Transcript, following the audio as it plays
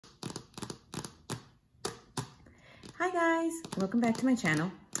Hi guys, welcome back to my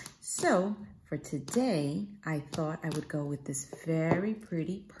channel. So for today, I thought I would go with this very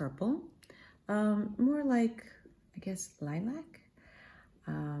pretty purple, more like, I guess, lilac,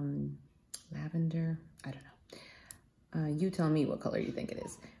 lavender, I don't know. You tell me what color you think it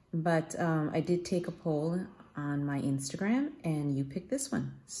is. But I did take a poll on my Instagram and you picked this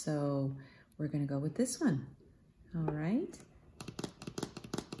one. So we're gonna go with this one, all right?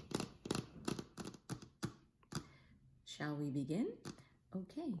 Shall we begin?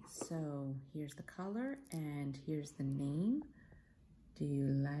 Okay, so here's the color and here's the name. Do you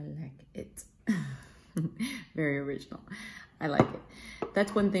lilac it? Very original. I like it.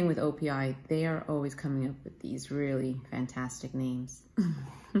 That's one thing with OPI. They are always coming up with these really fantastic names.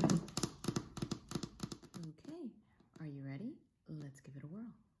 Okay, are you ready? Let's give it a whirl,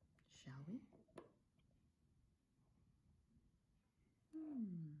 shall we?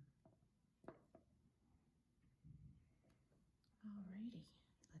 Alrighty,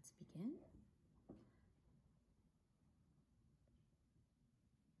 let's begin.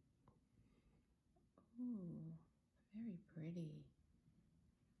 Ooh, very pretty.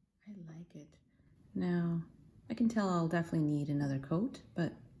 I like it. Now, I can tell I'll definitely need another coat,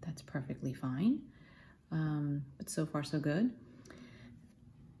 but that's perfectly fine. But so far so good.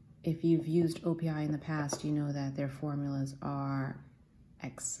 If you've used OPI in the past, you know that their formulas are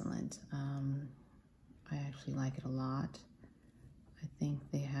excellent. I actually like it a lot. I think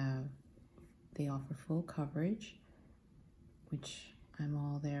they offer full coverage, which I'm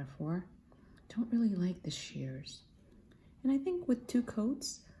all there for. Don't really like the shears. And I think with 2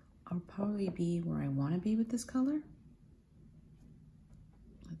 coats, I'll probably be where I want to be with this color.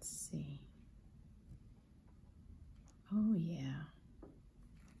 Let's see. Oh yeah,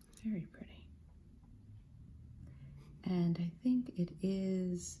 very pretty. And I think it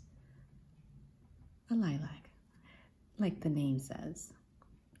is a lilac, like the name says.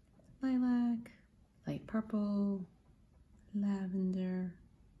 Lilac, light purple, lavender.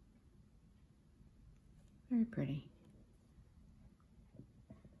 Very pretty.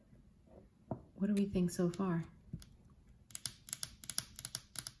 What do we think so far?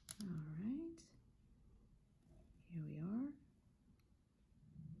 All right, here we are.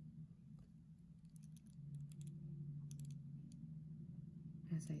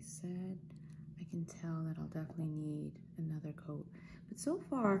 As I said, I can tell that I'll definitely need another coat. But so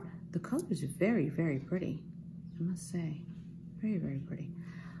far, the colors are very, very pretty, I must say. Very, very pretty.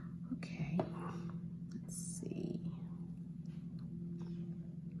 Okay, let's see.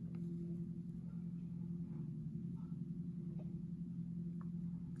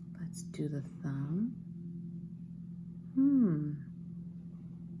 Let's do the thumb.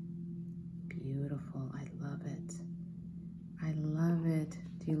 Beautiful, I love it. I love it.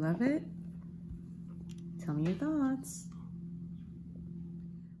 Do you love it? Tell me your thoughts.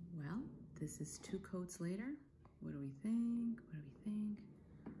 Well, this is 2 coats later. What do we think? What do we think?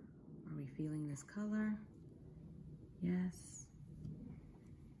 Are we feeling this color? Yes.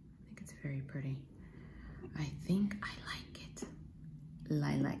 I think it's very pretty. I think I like it.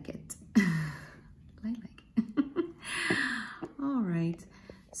 Lilac it. Lilac. All right.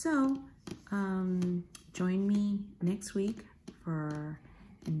 So, join me next week for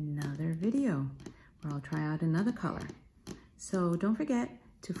another video where I'll try out another color. So don't forget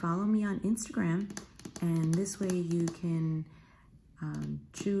to follow me on Instagram, and this way you can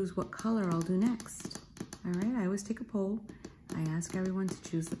choose what color I'll do next. All right, I always take a poll. I ask everyone to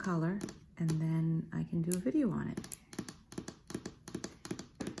choose the color, and then I can do a video on it.